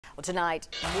Well, tonight,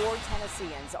 more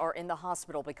Tennesseans are in the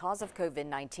hospital because of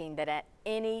COVID-19 than at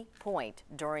any point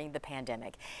during the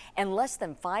pandemic. And less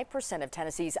than 5% of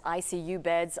Tennessee's ICU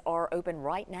beds are open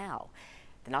right now.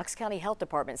 The Knox County Health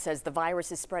Department says the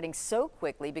virus is spreading so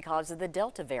quickly because of the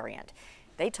Delta variant.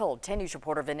 They told 10 News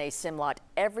reporter Vinay Simlot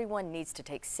everyone needs to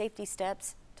take safety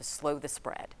steps to slow the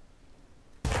spread.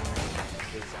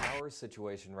 Is our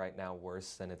situation right now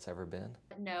worse than it's ever been?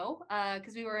 No,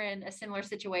 because we were in a similar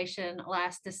situation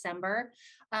last December.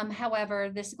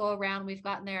 However, this go around, we've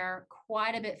gotten there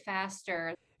quite a bit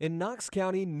faster. In Knox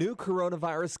County, new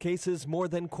coronavirus cases more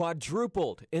than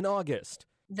quadrupled in August.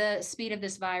 The speed of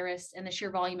this virus and the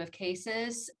sheer volume of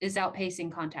cases is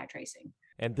outpacing contact tracing.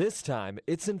 And this time,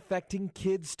 it's infecting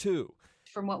kids too.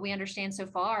 From what we understand so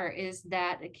far is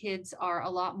that kids are a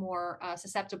lot more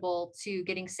susceptible to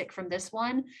getting sick from this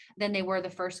one than they were the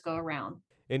first go around.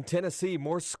 In Tennessee,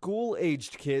 more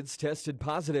school-aged kids tested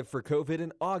positive for COVID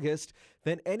in August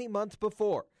than any month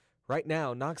before. Right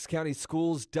now, Knox County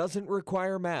Schools doesn't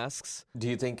require masks. Do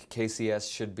you think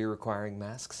KCS should be requiring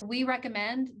masks? We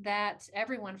recommend that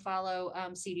everyone follow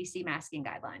CDC masking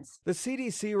guidelines. The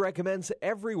CDC recommends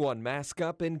everyone mask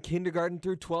up in kindergarten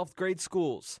through 12th grade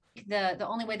schools. The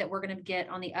only way that we're going to get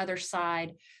on the other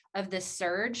side of this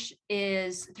surge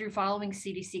is through following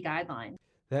CDC guidelines.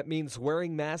 That means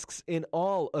wearing masks in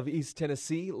all of East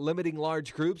Tennessee, limiting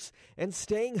large groups, and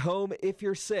staying home if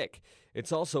you're sick.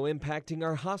 It's also impacting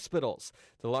our hospitals.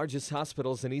 The largest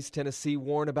hospitals in East Tennessee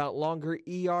warn about longer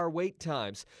ER wait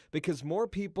times because more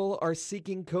people are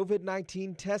seeking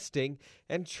COVID-19 testing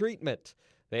and treatment.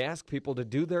 They ask people to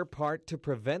do their part to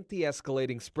prevent the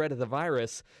escalating spread of the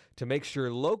virus, to make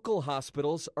sure local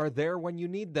hospitals are there when you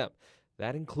need them.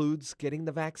 That includes getting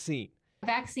the vaccine.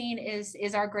 Vaccine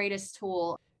is our greatest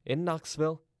tool. In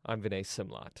Knoxville, I'm Vinay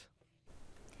Simlot.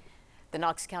 The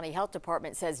Knox County Health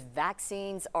Department says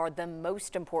vaccines are the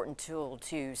most important tool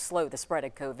to slow the spread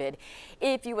of COVID.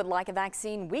 If you would like a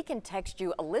vaccine, we can text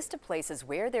you a list of places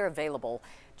where they're available.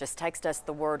 Just text us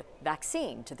the word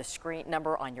vaccine to the screen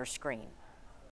number on your screen.